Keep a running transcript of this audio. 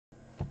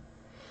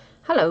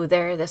Hello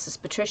there, this is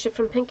Patricia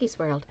from Pinky's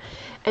World.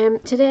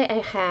 Today I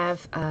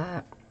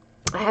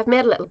have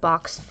made a little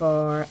box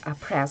for a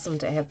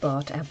present I have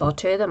bought. I have bought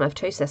two of them. I have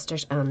two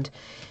sisters, and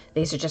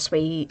these are just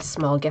wee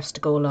small gifts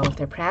to go along with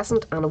their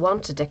present, and I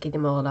want to dicky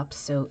them all up,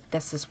 so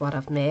this is what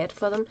I've made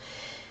for them.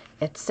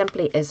 It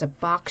simply is a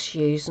box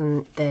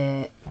using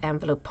the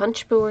envelope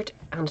punch board,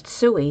 and it's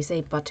so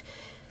easy but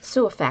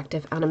so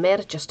effective, and I made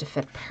it just to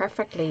fit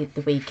perfectly.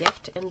 The wee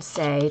gift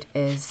inside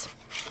is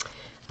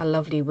a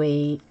lovely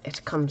wee,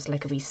 it comes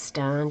like a wee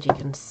stand, you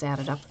can set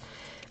it up,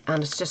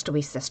 and it's just a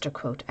wee sister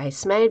quote. I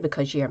smile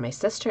because you're my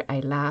sister, I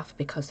laugh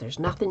because there's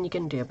nothing you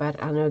can do about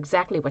it. I know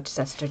exactly which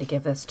sister to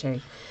give this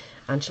to,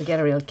 and she'll get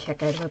a real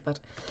kick out of it, but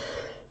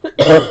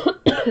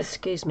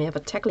excuse me, I have a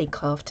tickly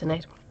cough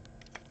tonight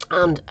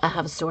and I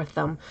have a sore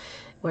thumb.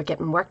 We're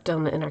getting work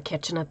done in our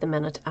kitchen at the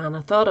minute, and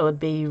I thought I would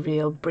be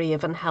real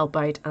brave and help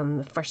out, and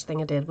the first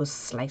thing I did was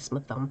slice my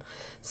thumb,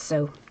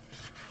 so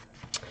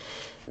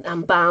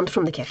I'm banned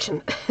from the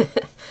kitchen,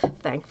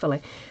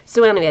 thankfully.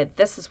 So anyway,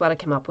 this is what I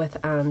came up with,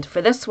 and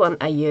for this one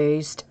I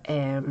used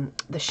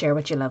the Share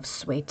What You Love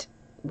suite,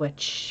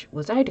 which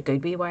was out a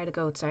good wee while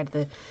ago. It's out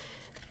of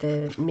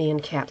the main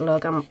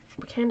catalogue.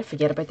 We kind of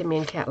forget about the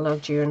main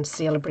catalogue during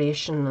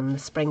Celebration and the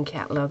spring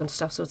catalogue and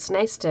stuff, so it's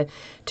nice to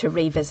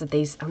revisit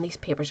these, and these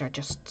papers are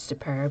just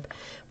superb.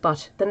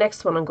 But the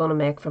next one I'm going to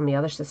make from my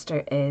other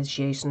sister is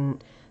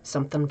using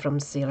something from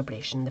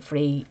Celebration, the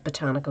free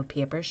botanical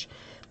papers,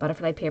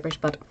 butterfly papers,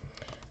 but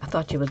I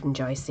thought you would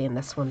enjoy seeing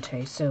this one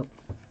too. So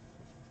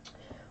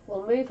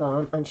we'll move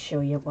on and show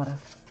you what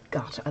I've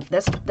got.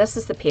 This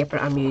is the paper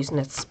I'm using.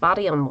 It's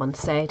spotty on one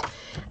side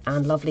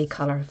and lovely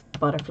colour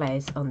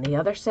butterflies on the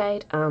other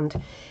side,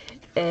 and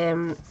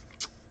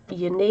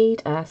you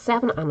need a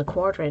 7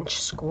 1/4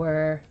 inch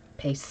square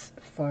piece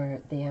for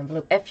the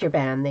envelope. If you're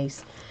buying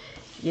these,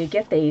 you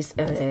get these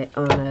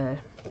on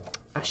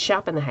a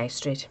shop in the high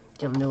street.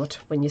 You'll know it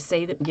when you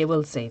see them. You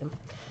will see them.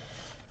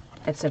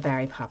 It's a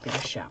very popular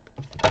shop.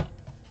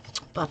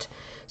 But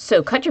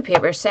so cut your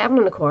paper 7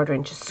 1/4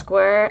 inches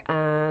square,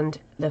 and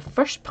the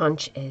first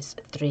punch is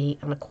 3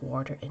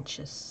 1/4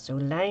 inches. So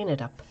line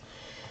it up,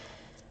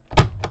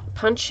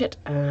 punch it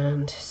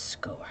and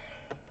score,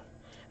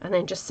 and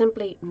then just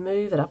simply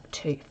move it up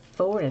to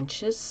 4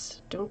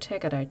 inches. Don't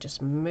take it out,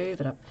 just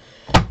move it up,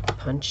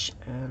 punch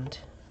and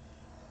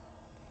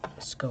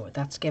score.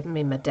 That's giving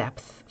me my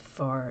depth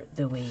for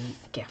the wee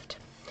gift.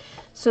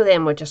 So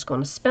then we're just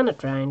going to spin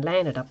it round,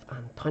 line it up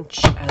and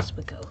punch as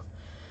we go.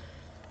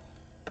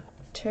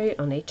 2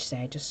 on each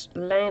side, just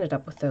line it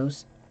up with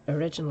those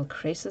original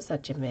creases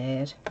that you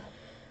made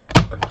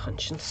and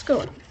punch and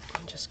score,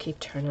 and just keep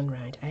turning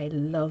around. I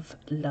love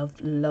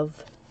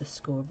the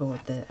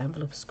scoreboard, the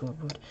envelope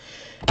scoreboard.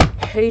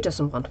 Who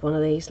doesn't want one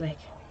of these? Like,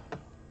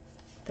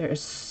 there are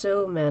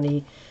so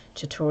many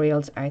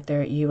tutorials out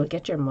there. You will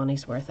get your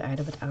money's worth out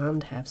of it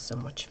and have so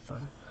much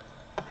fun.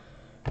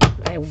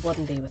 I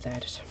wouldn't be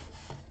without it.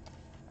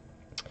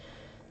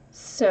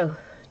 So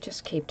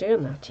just keep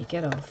doing that. You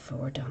get all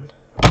 4 done.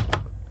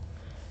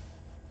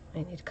 I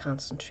need to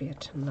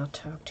concentrate and not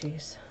talk to you.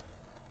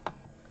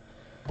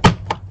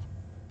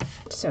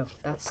 So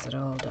that's it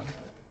all done.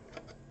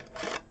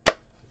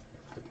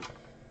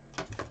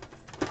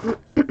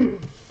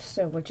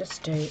 So we'll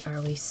just do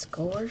our wee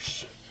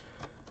scores.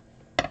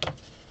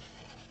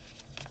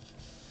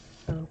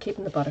 I'm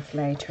keeping the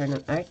butterfly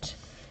turning out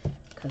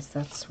because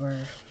that's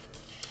where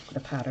the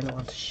pattern I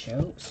want to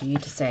show. So you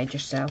decide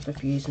yourself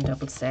if you're using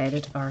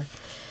double-sided or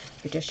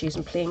if you're just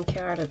using plain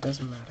card. It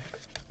doesn't matter.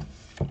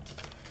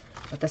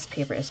 But this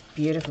paper is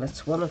beautiful.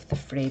 It's one of the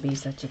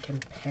freebies that you can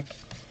pick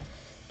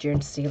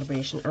during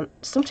Celebration, and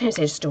sometimes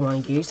I just don't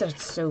want to use it.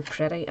 It's so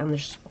pretty, and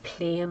there's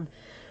plain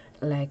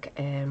like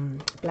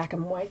black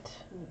and white.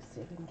 Let me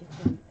see if we can get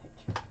you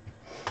a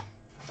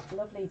picture.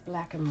 Lovely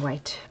black and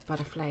white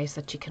butterflies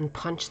that you can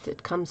punch.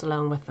 That comes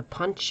along with the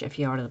punch. If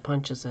you order the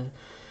punch as a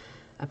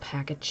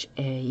package,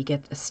 you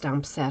get a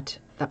stamp set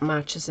that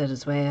matches it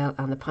as well,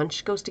 and the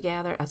punch goes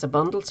together as a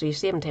bundle, so you're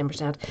saving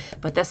 10%.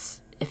 But this,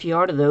 if you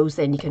order those,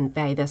 then you can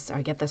buy this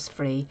or get this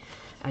free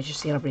as your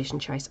Celebration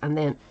choice, and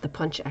then the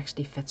punch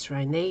actually fits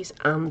around these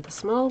and the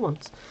small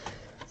ones.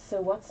 So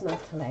what's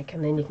not to like?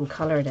 And then you can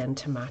colour it in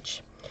to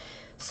match.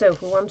 So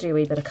if we want to do a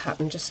wee bit of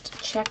cutting,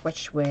 just check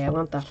which way I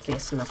want that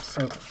facing up.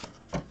 So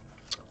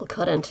we'll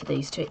cut into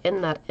these two in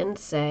that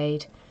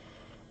inside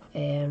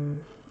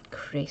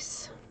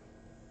crease.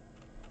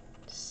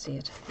 See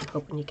it? I'm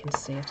hoping you can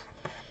see it.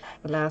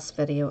 The last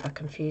video I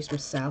confused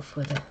myself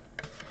with it.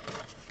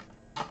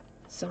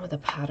 Some of the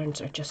patterns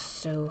are just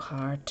so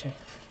hard to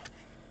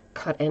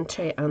cut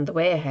into, and the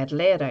way I had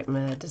laid out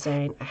my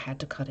design, I had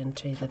to cut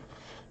into the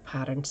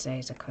pattern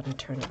size. I couldn't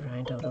turn it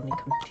around, I would only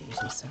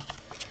confuse myself.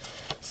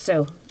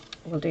 So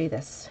we'll do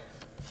this.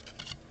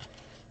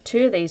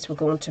 2 of these we're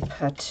going to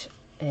put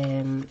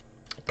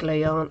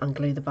glue on and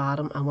glue the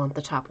bottom. I want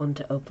the top one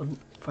to open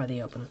for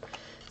the opening.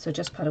 So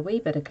just put a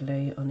wee bit of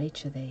glue on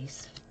each of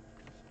these.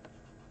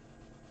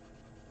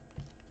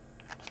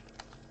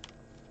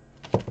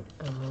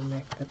 And we'll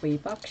make the wee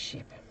box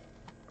shape.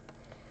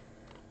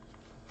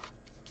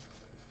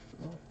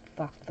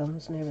 fat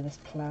thumbs now with this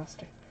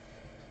plaster.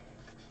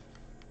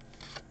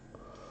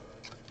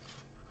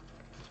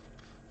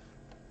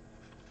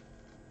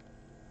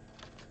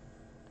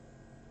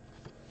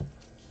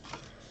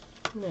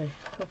 Now,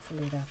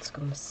 hopefully that's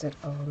going to sit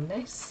all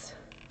nice.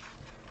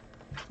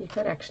 You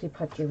could actually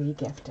put your wee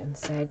gift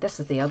inside. This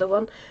is the other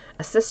one.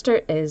 A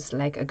sister is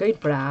like a good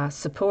bra,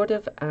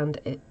 supportive,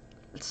 and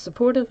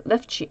supportive,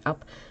 lifts you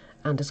up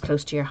and is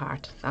close to your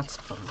heart. That's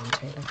a fun one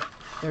too. Like,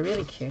 they're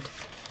really cute.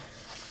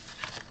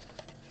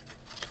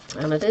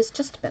 And it is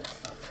just a bit of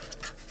fun.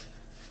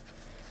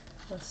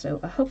 So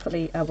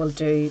hopefully I will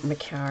do my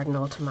card and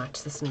all to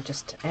match this, and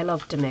just, I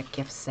love to make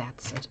gift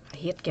sets. I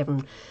hate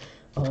giving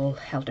all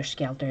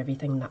helter-skelter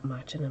everything not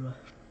matching. I'm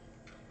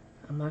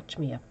a match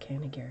me up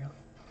kind of girl.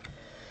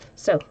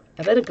 So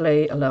a bit of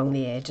glue along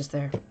the edges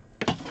there,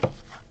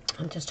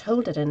 and just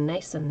hold it in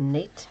nice and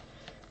neat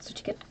so that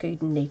you get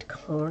good neat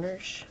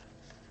corners.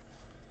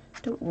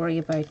 Don't worry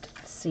about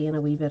seeing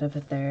a wee bit of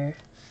it there.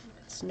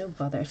 It's no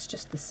bother, it's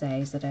just the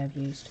size that I've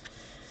used.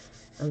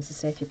 And as I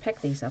say, if you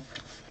pick these up,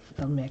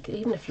 they'll make it,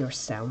 even if you're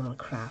selling on a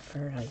craft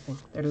fair or anything,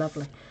 they're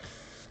lovely.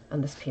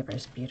 And this paper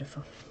is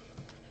beautiful.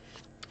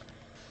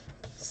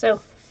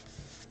 So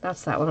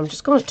that's that one. I'm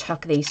just going to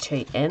tuck these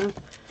two in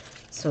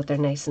so they're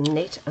nice and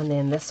neat, and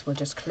then this will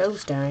just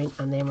close down,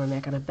 and then we're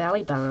making a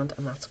belly band,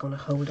 and that's going to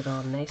hold it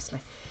on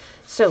nicely.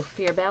 So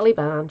for your belly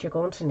band, you're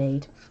going to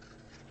need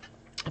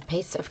a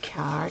piece of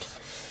card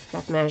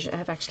that measure.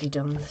 I've actually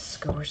done the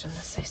scores on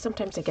this.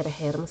 Sometimes I get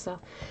ahead of myself.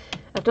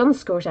 I've done the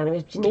scores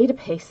anyways, but you need a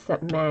piece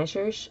that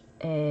measures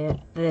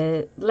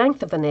the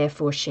length of an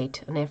A4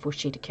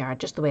 sheet of card,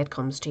 just the way it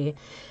comes to you.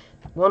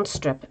 One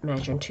strip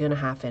measuring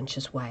 2.5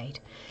 inches wide,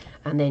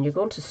 and then you're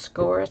going to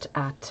score it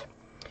at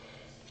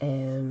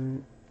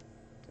 2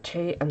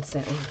 and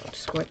 7.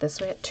 Score it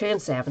this way: 2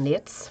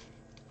 7/8,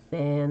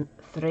 then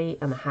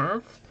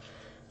 3.5,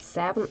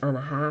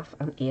 7.5,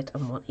 and 8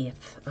 1/8,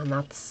 and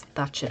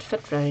that should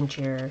fit round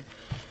your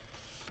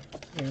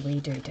wee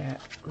doodah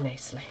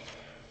nicely.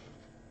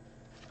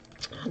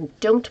 And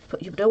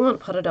you don't want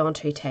to put it on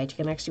too tight. You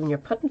can actually, when you're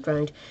putting it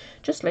round,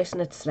 just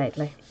loosen it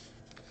slightly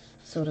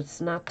so that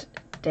it's not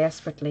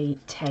desperately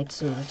tight,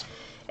 so that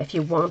if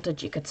you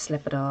wanted you could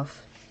slip it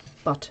off.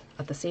 But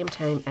at the same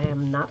time, I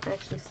am not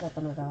actually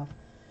slipping it off.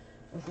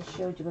 As I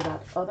showed you with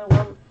that other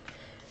one,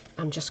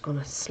 I'm just going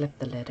to slip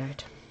the lid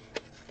out.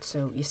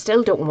 So you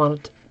still don't want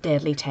it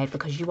deadly tight,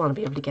 because you want to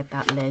be able to get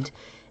that lid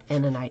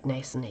in and out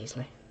nice and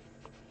easily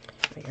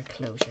with your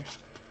closure.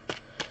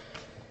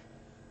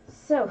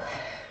 So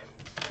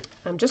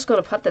I'm just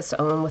going to put this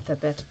on with a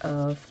bit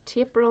of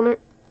tape runner,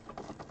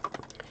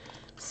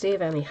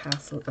 save any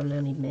hassle and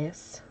any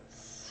mess.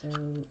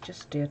 So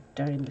just do it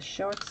down the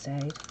short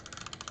side.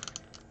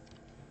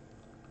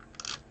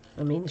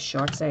 I mean the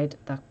short side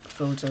that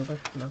folds over,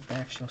 not the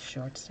actual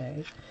short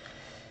side.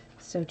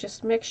 So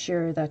just make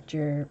sure that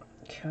your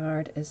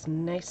card is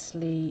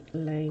nicely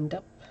lined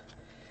up,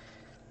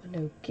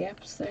 no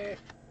gaps there.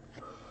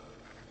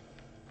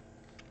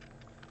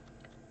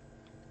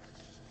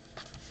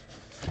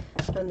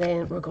 And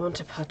then we're going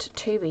to put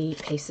 2 wee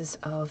pieces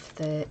of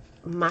the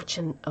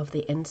matching of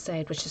the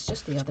inside, which is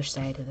just the other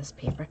side of this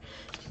paper.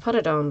 If you put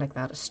it on like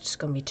that, it's just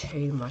going to be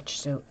too much.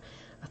 So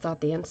I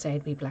thought the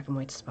inside wee black and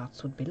white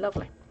spots would be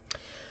lovely.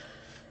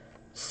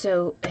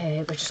 So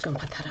we're just going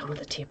to put that on with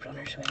the tape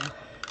runner as well.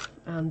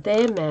 And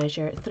they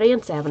measure 3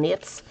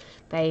 7/8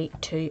 by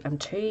 2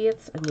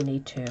 2/8, and you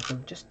need 2 of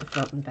them, just the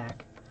front and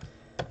back.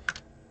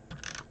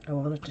 I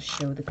wanted to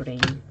show the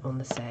green on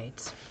the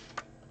sides.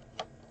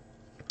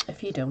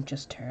 If you don't,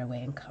 just tear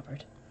away and cover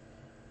it.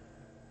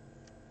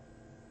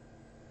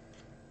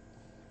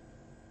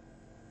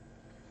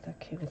 That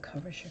kind of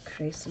covers your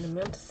crease. And I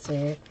meant to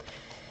say,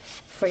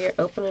 for your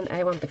opening,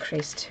 I want the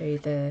crease to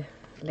the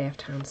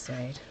left hand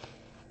side.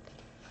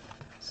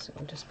 So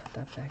I'll just put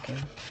that back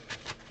in.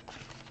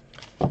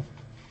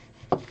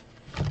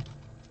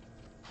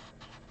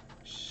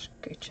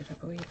 Scooch it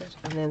up a wee bit.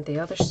 And then the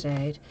other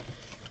side,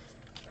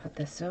 put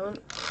this on.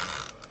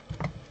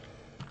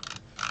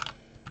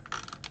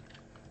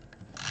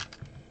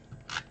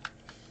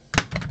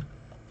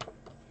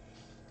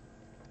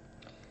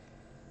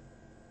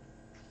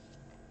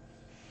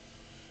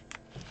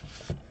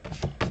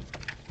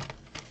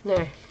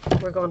 Now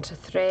we're going to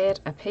thread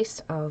a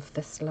piece of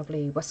this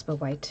lovely wisp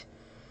of white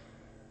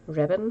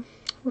ribbon.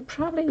 We're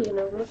probably,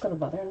 we're not going to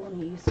bother. I'm going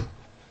to use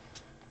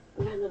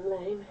lemon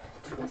lime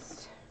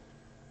twist,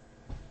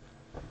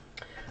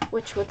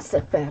 which would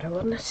sit better,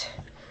 wouldn't it?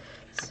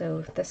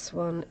 So this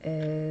one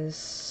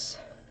is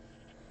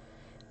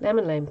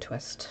lemon lime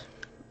twist,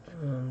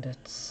 and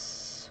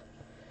it's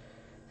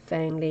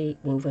finely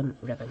woven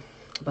ribbon.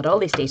 But all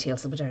these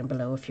details will be down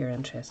below if you're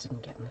interested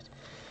in getting it.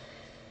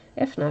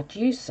 If not,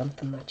 use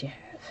something that you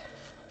have.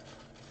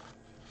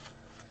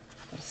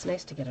 But it's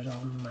nice to get it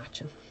all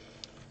matching.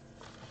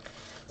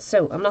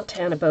 So I'm not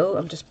tying a bow,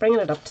 I'm just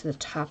bringing it up to the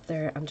top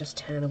there. I'm just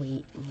tying a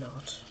wee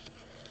knot,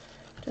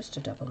 just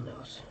a double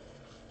knot.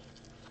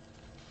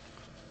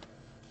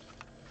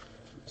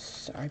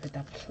 Sorry about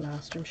that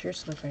plaster, I'm sure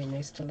it's not very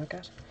nice to look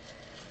at.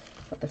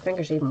 But the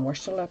finger's even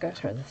worse to look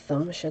at, or the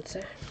thumb I should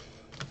say,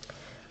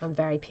 and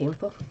very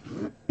painful.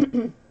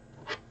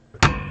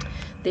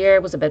 The ear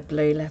was a bit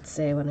blue, let's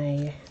say, when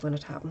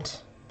it happened.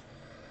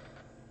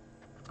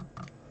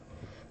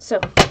 So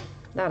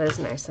that is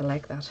nice, I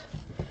like that.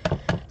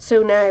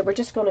 So now we're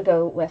just going to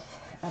go with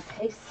a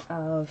piece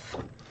of,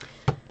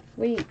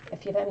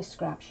 if you have any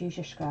scraps, use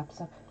your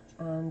scraps up,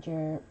 and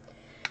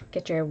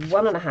get your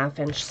 1.5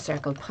 inch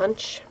circle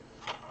punch.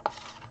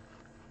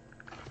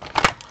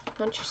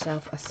 Punch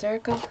yourself a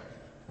circle,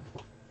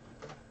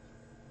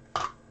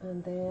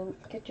 and then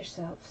get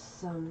yourself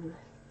some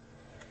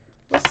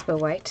wisp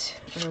of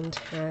white and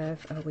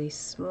have a wee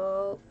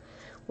small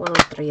 1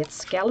 3/8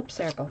 scallop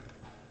circle.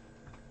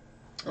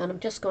 And I'm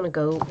just going to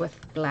go with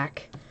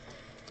black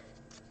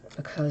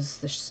because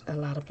there's a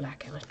lot of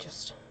black in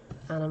it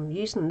and I'm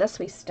using this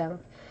wee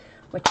stamp,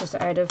 which is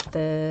out of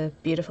the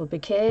Beautiful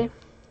Bouquet.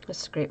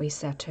 It's a great wee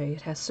set too.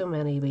 It has so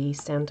many wee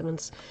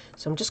sentiments,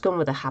 so I'm just going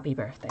with a happy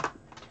birthday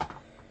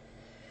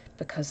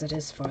because it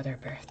is for their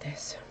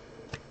birthdays.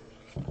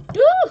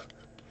 Ooh!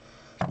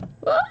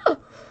 Oh!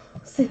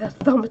 See that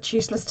thumb? It's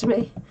useless to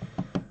me.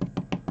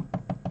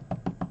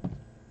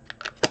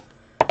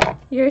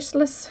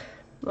 Useless.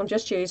 I'm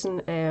just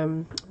using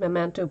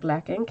Memento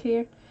black ink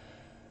here.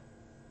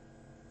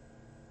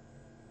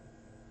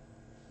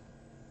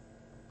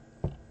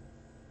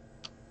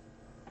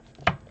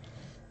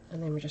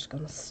 And then we're just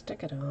going to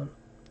stick it on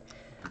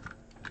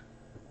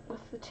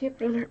with the tape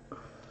runner.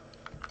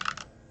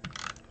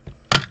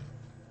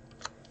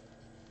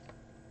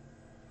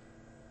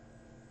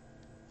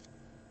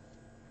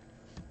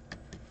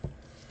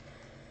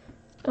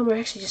 And we're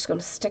actually just going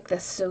to stick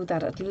this so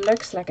that it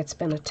looks like it's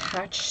been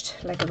attached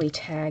like a wee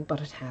tag,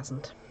 but it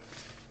hasn't.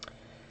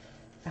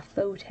 A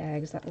faux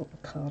tag, is that what we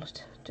call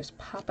it? Just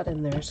pop it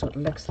in there so it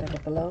looks like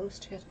it belongs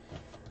to it.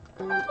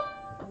 And I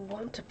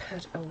want to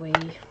put away,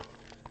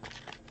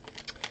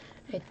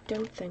 I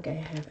don't think I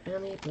have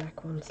any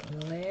black ones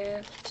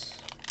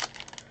left.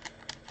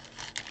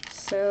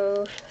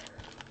 So,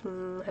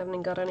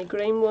 haven't got any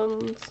green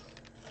ones.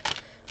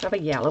 I have a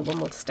yellow one,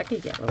 we'll stick a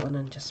yellow one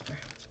in just for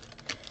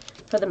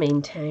the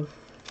meantime.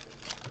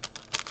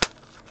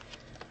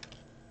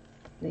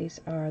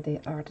 These are the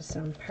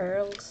Artisan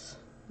Pearls.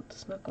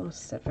 It's not going to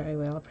sit very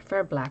well. I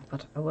prefer black,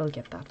 but I will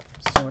get that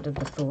sorted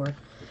before I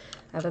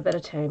have a bit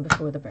of time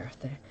before the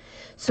birthday.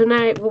 So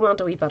now we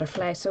want a wee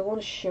butterfly, so I want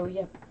to show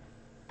you.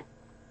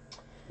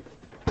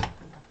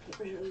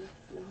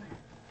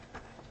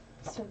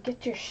 So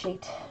get your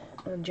sheet,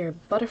 and your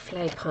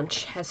butterfly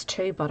punch has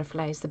 2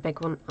 butterflies, the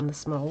big one and the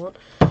small one.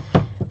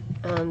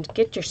 And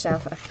get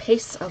yourself a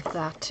piece of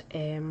that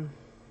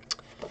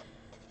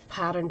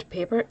patterned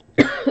paper,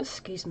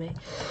 excuse me,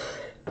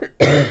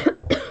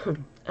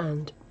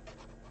 and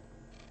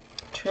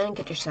try and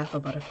get yourself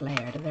a butterfly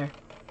out of there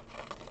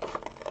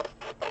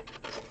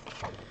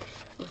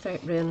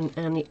without ruining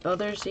any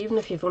others. Even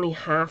if you've only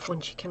half one,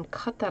 you can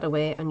cut that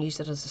away and use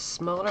it as a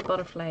smaller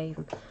butterfly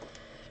even,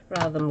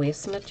 rather than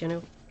wasting it, you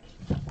know.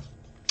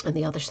 And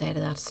the other side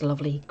of that's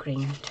lovely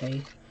green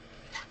too.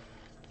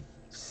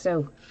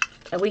 So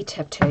a wee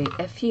tip too,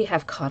 if you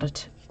have cut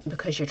it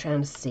because you're trying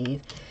to save,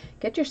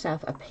 get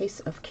yourself a piece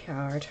of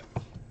card,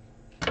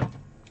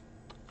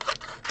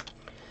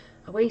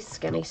 a wee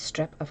skinny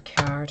strip of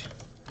card,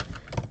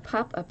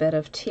 pop a bit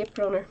of tape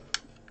runner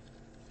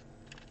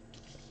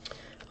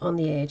on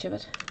the edge of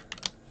it,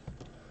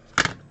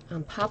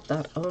 and pop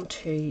that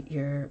onto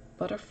your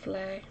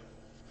butterfly,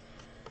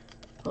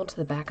 onto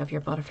the back of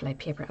your butterfly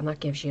paper, and that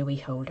gives you a wee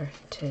holder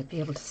to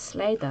be able to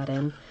slide that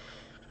in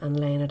and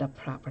line it up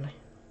properly.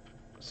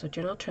 So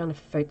you're not trying to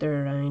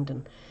founder around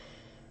and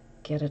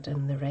get it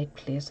in the right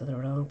place or the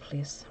wrong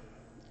place.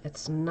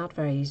 It's not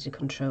very easy to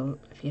control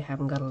if you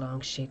haven't got a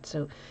long sheet.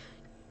 So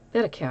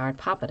bit of card,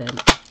 pop it in,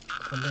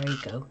 and there you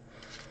go.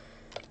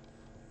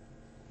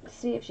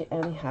 Saves you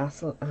any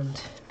hassle and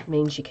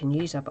means you can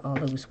use up all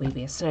those wee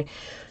bits. Now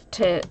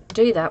to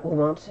do that, we'll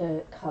want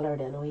to colour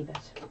it in a wee bit.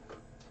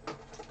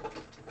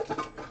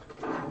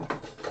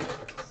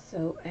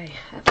 So I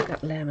haven't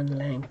got lemon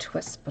lime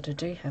twist, but I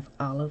do have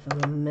olive,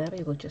 and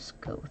maybe we'll just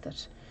go with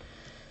it.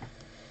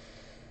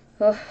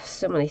 Oh,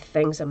 so many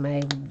things on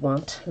my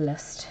want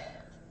list.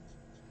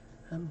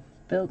 I'm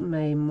building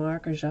my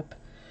markers up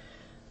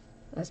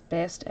as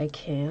best I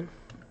can.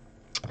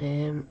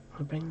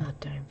 I'll bring that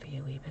down for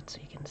you a wee bit so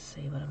you can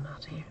see what I'm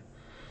at here.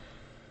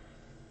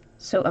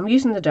 So I'm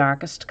using the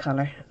darkest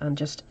colour, and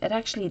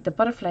the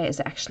butterfly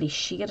is actually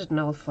shaded and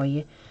all for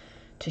you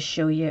to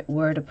show you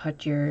where to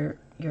put your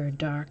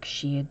dark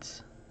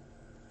shades.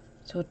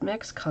 So it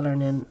makes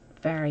colouring in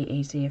very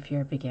easy if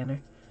you're a beginner.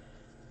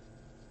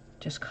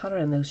 Just colour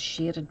in those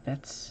shaded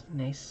bits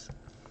nice,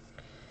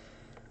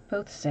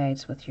 both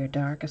sides with your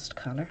darkest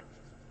colour.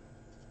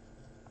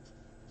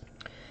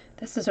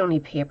 This is only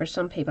paper.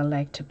 Some people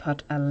like to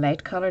put a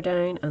light colour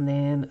down and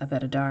then a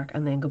bit of dark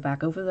and then go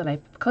back over the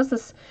light. Because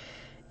this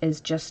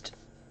is just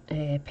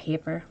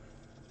paper,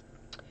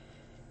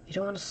 you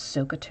don't want to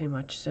soak it too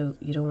much, so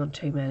you don't want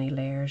too many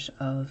layers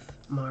of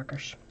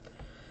markers.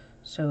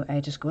 So I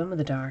just go in with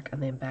the dark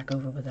and then back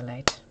over with the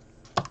light.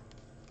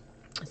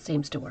 It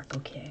seems to work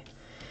okay.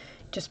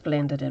 Just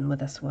blend it in with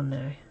this one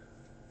now.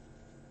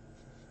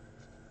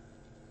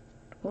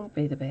 It won't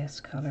be the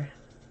best colour.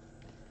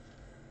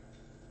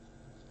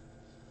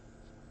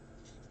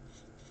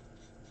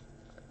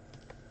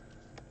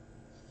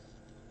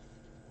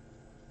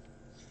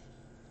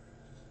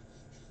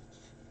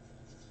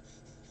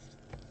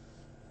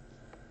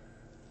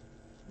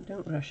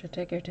 Don't rush it,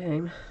 take your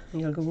time.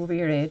 You'll go over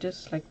your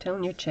edges, like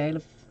telling your child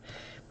of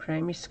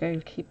primary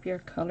school, keep your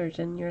colours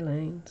in your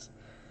lines.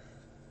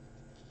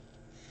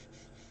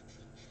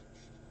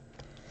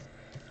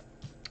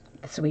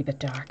 It's a wee bit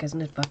dark,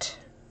 isn't it? But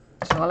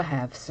it's all I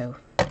have, so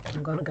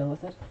I'm going to go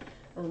with it.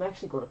 And I'm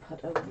actually going to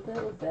put a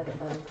little bit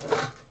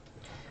of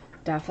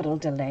Daffodil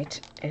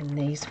Delight in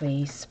these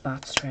wee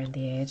spots around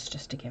the edge,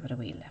 just to give it a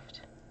wee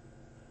lift.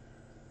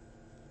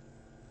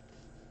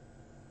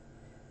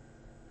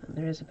 And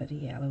there is a bit of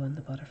yellow in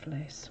the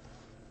butterflies,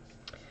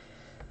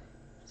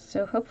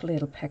 so hopefully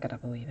it'll pick it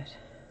up a wee bit.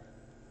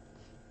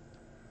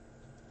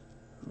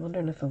 I'm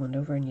wondering if I went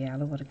over in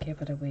yellow, would it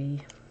give it a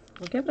wee...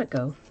 We'll give it a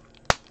go.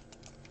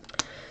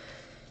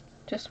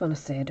 Just want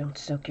to say, don't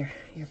soak your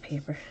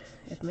paper.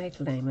 It might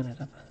limeen it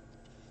up.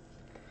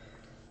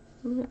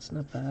 It's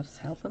not bad, it's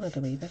helping it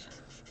a wee bit.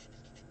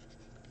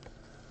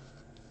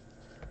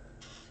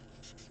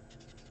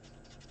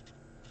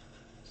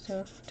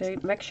 So do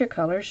mix your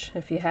colours.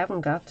 If you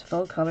haven't got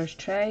full colours,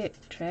 try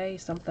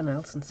something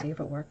else and see if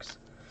it works.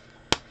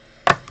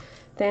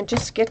 Then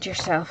just get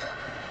yourself,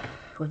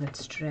 when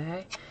it's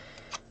dry,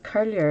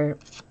 curl your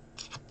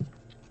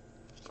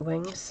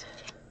wings.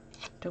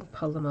 Don't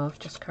pull them off,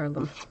 just curl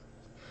them.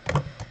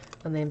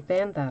 And then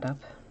bend that up.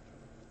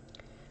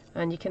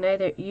 And you can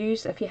either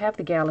use, if you have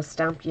the Gala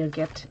stamp, you'll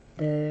get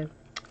the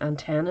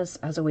antennas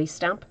as a wee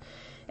stamp.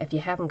 If you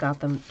haven't got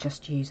them,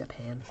 just use a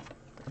pen,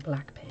 a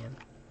black pen.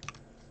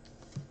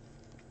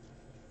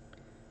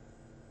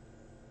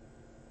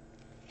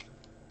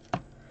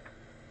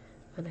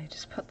 And I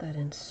just put that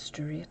in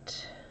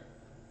straight.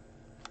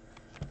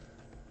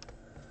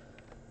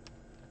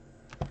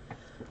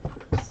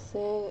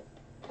 So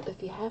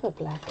if you have a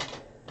black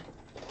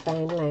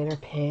fine liner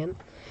pen,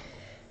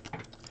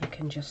 you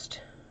can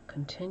just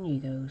continue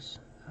those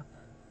up.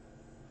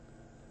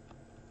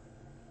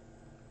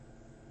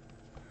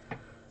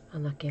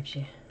 And that gives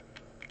you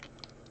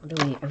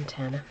a wee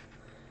antenna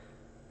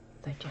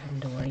without you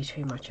having to worry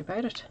too much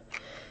about it.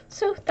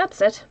 So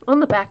that's it. On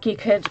the back you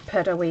could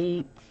put a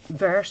wee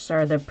verse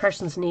or the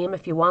person's name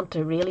if you want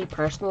to really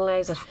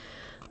personalise it.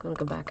 I'm going to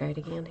go back out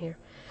again here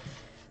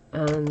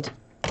and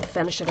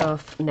finish it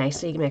off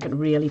nicely, make it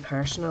really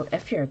personal.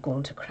 If you're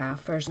going to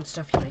craft fairs and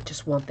stuff, you might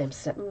just want them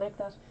sitting like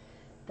that.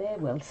 They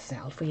will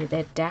sell for you.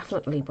 They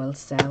definitely will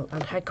sell.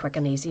 And how quick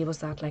and easy was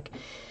that? Like,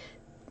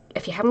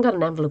 if you haven't got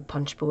an envelope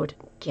punch board,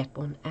 get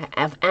one.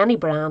 Of any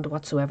brand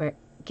whatsoever,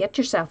 get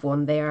yourself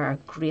one. They are a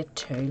great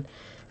tool.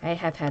 I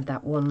have had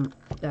that one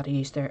that I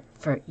used there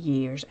for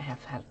years. I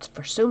have had it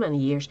for so many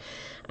years.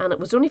 And it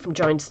was only from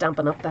joining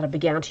Stampin' Up that I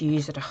began to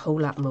use it a whole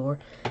lot more.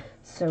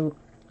 So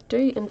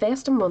do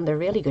invest in one. They're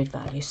really good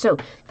value. So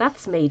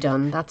that's me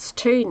done. That's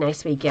two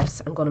nice wee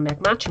gifts. I'm going to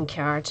make matching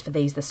cards for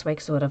these this week,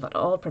 so I'd have it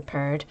all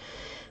prepared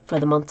for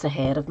the months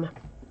ahead of me.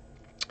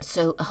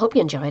 So I hope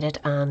you enjoyed it,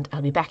 and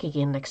I'll be back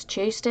again next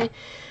Tuesday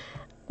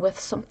with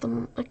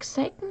something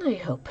exciting, I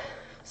hope.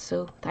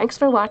 So thanks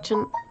for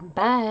watching.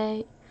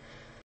 Bye.